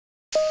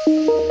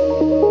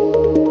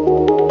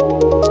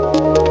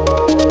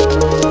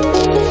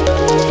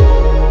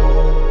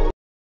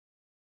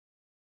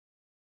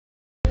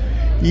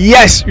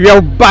Yes, we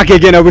are back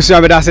again. I wish you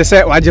had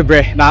said,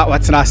 Wajibre, now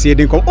what's not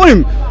seeing come on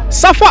him.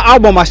 Safa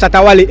album,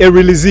 Shatta Wale, a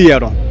release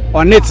here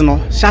on it. No,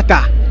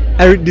 Shatta,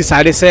 I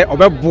decided, say,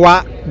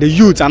 Obeboa, the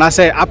youth, and I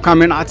say,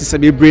 upcoming artists,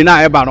 be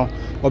Brina Ebano,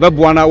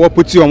 Obeboana, what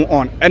put you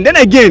on. And then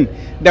again,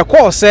 the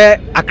call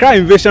say, Accra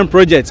Invasion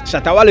Project,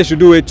 Shatta Wale should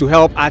do it to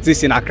help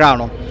artists in Accra.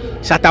 No,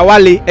 Shatta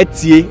Wale,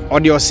 etie,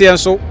 or the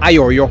Oceanso,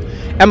 Ayoyo.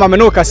 Emma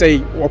Menoka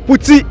say, or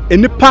put it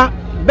in the pa,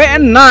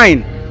 Ben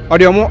 9. Or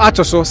the omo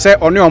atoso say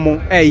on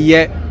your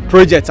year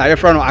project I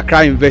refer no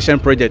Accra Invasion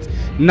Project.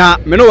 Na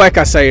me no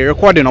work say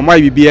recording on my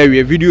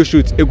BBA video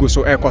shoot ego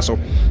so ekoso.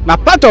 Na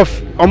part of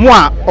omo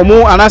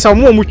anasa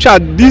omo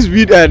chat this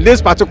video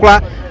this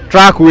particular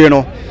track we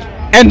know.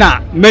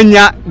 Ena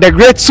menya the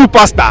great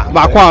superstar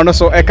ba kwa no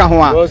so eka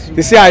ho a.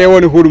 They say aye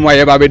woni hudu mo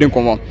aye ba bedin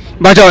komo.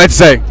 Mbacho let's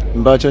say.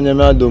 Mbacho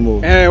nyame adomo.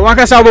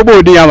 Wakasa bobo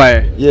odi ama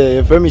e.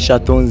 Yeah, you me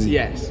Shattonzy.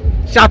 Yes.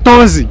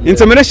 Shattonzy.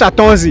 Intimate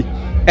Shattonzy.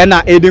 And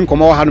Aiden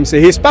Komo say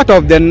he's part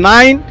of the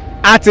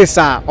 9 artists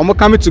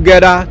coming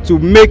together to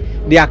make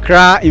the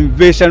Accra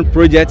Invasion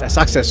Project a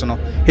success. You know,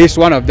 he's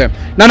one of them.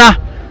 Nana,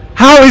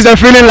 how is the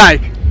feeling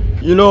like?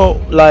 You know,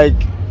 like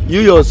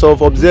you yourself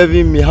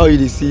observing me, how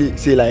you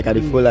say like I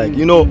feel like,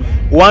 you know,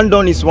 One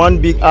Don is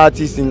one big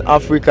artist in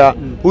Africa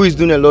who is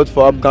doing a lot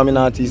for upcoming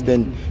artists,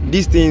 and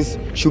these things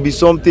should be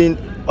something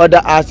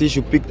other artists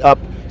should pick up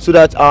so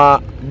that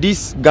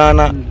this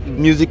Ghana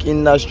music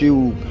industry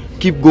will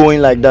keep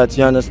going like that.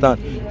 You understand?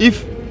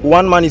 If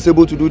one man is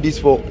able to do this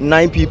for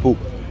 9 people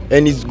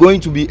and is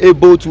going to be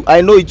able to, I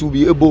know it will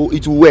be able,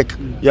 it will work.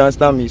 You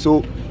understand me?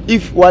 So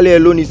if Wale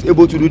alone is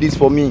able to do this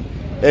for me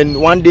and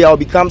one day I'll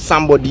become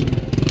somebody,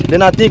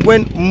 then I think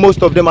when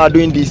most of them are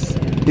doing this,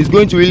 it's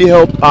going to really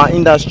help our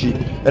industry,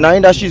 and our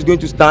industry is going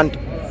to stand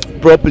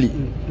properly.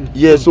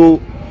 Yeah,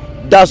 so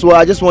that's why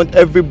I just want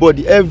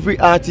everybody, every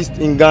artist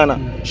in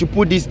Ghana should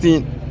put this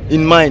thing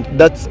in mind,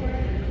 that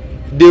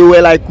they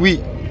were like we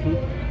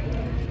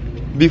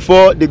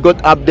before they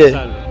got up there,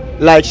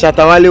 like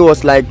Shatta Wale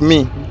was like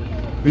me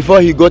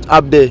before he got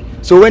up there.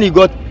 So when he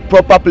got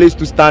proper place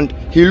to stand,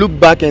 he looked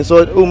back and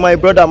saw, oh, my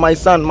brother, my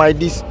son, my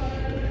this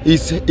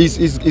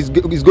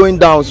is going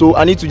down, so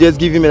I need to just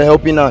give him a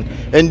helping hand.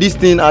 And this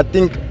thing, I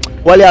think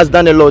Wale has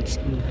done a lot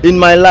in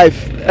my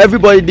life.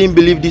 Everybody didn't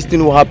believe this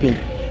thing will happen,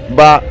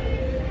 but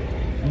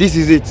this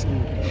is it.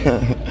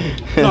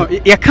 No,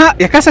 you can't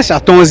say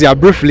Shattonzy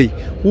briefly.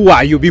 Who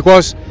are you?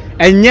 Because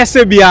and yes,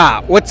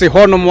 what's a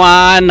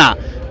hornomana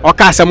or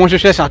Casa Moshe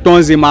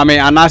Shattonzy, mame,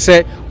 and I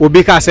say,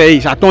 Obika say,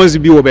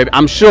 Shattonzy be baby.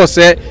 I'm sure,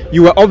 say,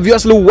 you were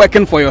obviously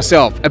working for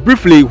yourself.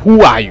 Briefly,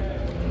 who are you?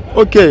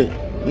 Okay,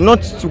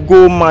 not to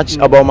go much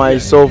about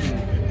myself.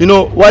 You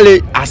know,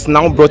 Wale has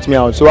now brought me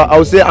out, so I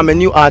would say I'm a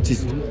new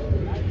artist.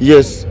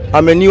 Yes,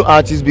 I'm a new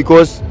artist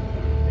because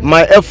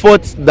my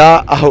efforts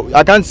that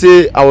I can't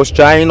say I was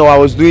trying or I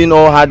was doing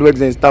all hard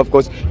works and stuff,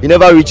 because he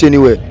never reached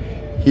anywhere.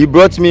 He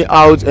brought me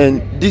out,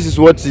 and this is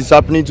what is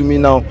happening to me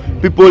now.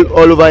 People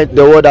all over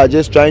the world are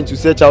just trying to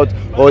search out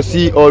or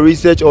see or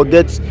research or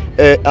get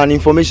an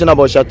information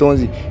about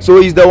Shattonzy. So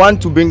he's the one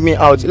to bring me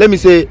out. Let me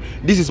say,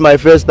 this is my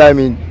first time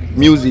in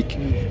music.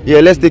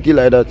 Yeah, let's take it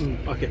like that.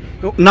 Okay.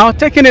 Now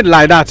taking it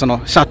like that, you know,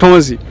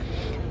 Shattonzy.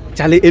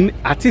 Charlie,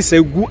 artist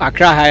go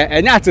Accra high,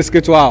 any artist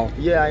get wow.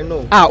 Yeah, I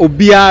know.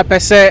 Obia per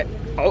se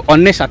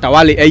on Shatta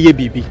Wale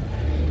AIP.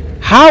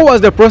 How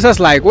was the process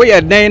like? What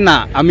you're doing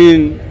now? I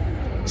mean,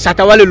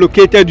 Shatta Wale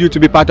located you to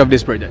be part of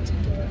this project.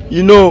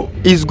 You know,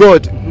 it's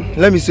God.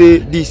 Let me say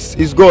this: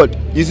 it's God.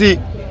 You see,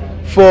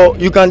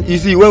 you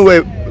see when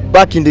we're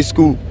back in the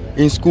school,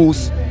 in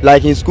schools,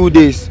 like in school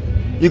days,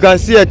 you can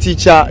see a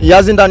teacher. He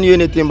hasn't done you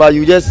anything, but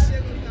you just,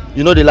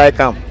 you know, they like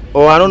him.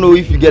 Or I don't know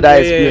if you get that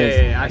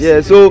experience.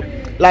 Yeah. So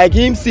like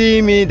him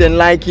seeing me, then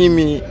liking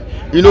me,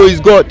 you know, it's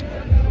God.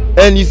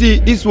 And you see,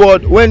 this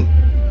world, when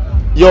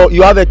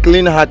you have a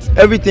clean heart,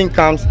 everything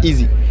comes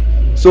easy.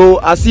 So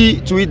I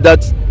see to it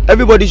that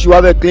everybody should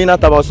have a clean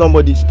heart about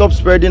somebody. Stop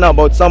spreading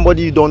about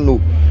somebody you don't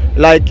know.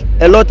 Like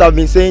a lot have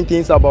been saying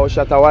things about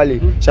Shatta Wale.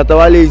 Shatta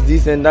Wale is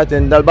this and that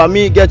and that. But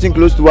me getting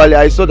close to Wale,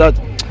 I saw that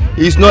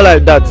it's not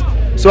like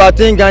that. So I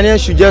think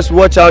Ghanaians should just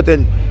watch out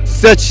and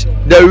search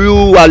the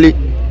real Wale.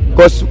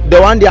 Because the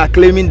one they are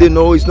claiming they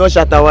know is not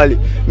Shatta Wale.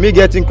 Me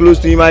getting close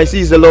to him, I see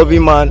he's a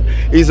loving man.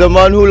 He's a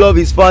man who loves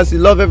his fans, he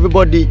loves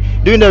everybody.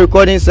 During the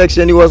recording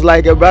section, he was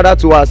like a brother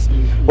to us.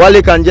 Wale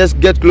can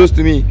just get close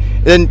to me.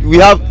 And we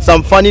have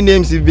some funny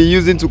names he's been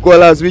using to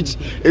call us, which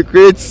it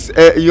creates,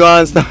 you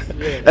understand,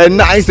 a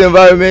nice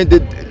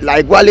environment.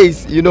 Like Wale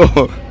is, you know,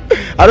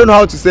 I don't know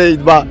how to say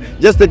it, but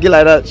just take it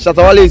like that.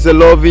 Shatta Wale is a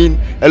loving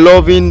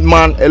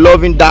man, a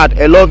loving dad,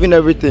 a loving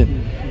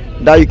everything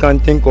that you can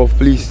think of,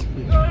 please.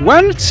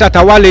 When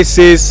Shatta Wale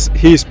says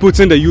he's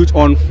putting the youth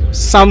on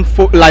some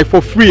like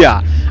for free,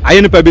 I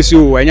ain't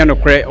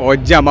or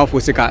German for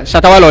Sika.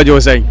 Shatta Wale, what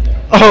you saying?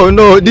 Oh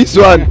no, this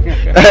one.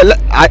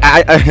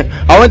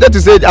 I wanted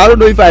to say, I don't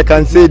know if I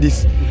can say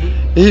this.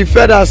 he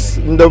fed us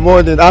in the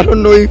morning. I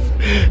don't know if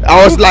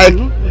I was like,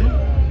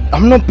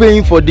 I'm not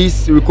paying for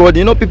this recording.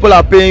 You know, people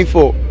are paying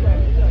for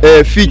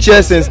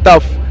features and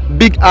stuff.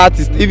 Big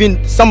artists,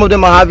 even some of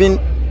them are having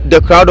the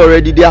crowd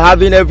already. They are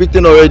having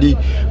everything already,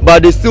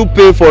 but they still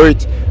pay for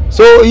it.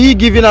 So he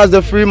giving us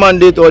the free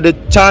mandate or the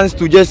chance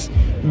to just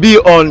be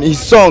on his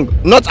song,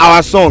 not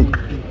our song,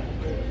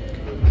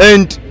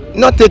 and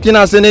not taking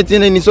us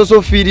anything. And he's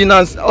also feeding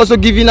us, also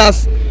giving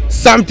us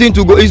something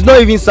to go. It's not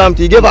even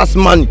something. He gave us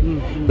money.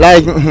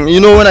 Like, you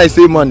know, when I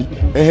say money,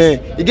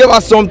 he gave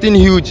us something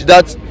huge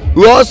that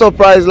we were all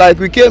surprised. Like,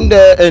 we came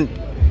there and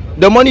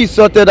the money he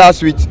sorted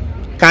us with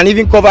can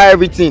even cover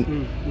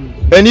everything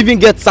and even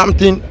get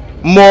something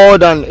more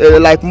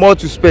than like more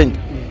to spend.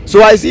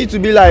 So I see it to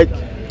be like,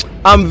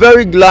 I'm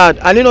very glad.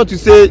 I need not to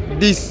say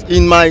this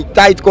in my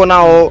tight corner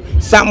or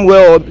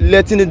somewhere or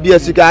letting it be a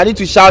secret. I need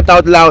to shout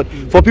out loud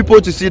for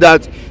people to see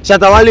that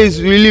Shatta Wale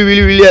is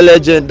really a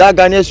legend. That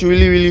Ghanaians should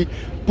really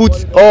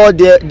put all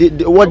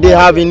what they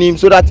have in him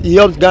so that he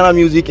helps Ghana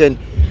music and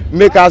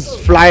make us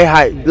fly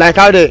high. Like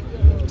how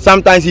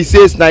sometimes he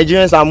says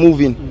Nigerians are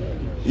moving.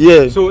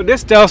 Yeah. So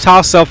this tells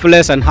how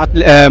selfless and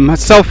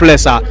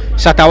selfless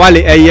Shatta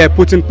Wale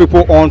putting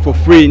people on for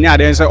free.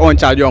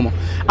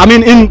 I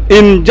mean,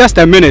 in just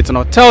a minute,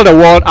 tell the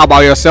world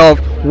about yourself,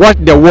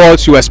 what the world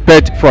should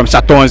expect from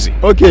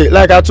Shattonzy. Okay,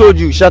 like I told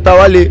you, Shatta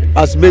Wale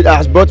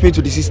has brought me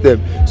to the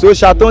system. So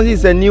Shattonzy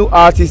is a new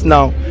artist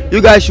now.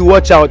 You guys should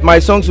watch out. My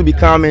songs will be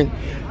coming.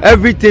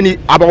 Everything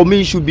about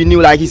me should be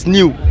new, like it's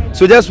new.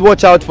 So just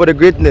watch out for the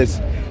greatness.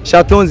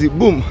 Shattonzy,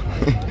 boom.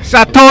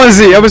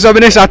 Shattonzy,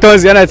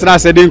 Shattonzy, and it's not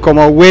saying come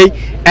away.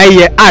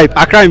 AIP,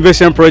 Accra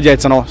Invasion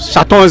Project,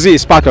 Shattonzy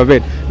is part of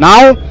it.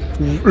 Now,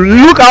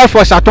 look out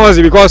for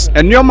Shattonzy because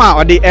a new man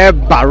on the air,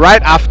 but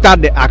right after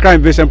the Accra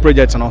Invasion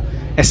Project,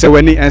 it's a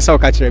winning and so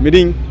catch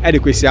meeting at the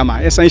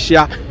Kwesi. Essentially,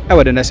 I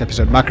will the next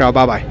episode. Macra,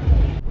 bye bye.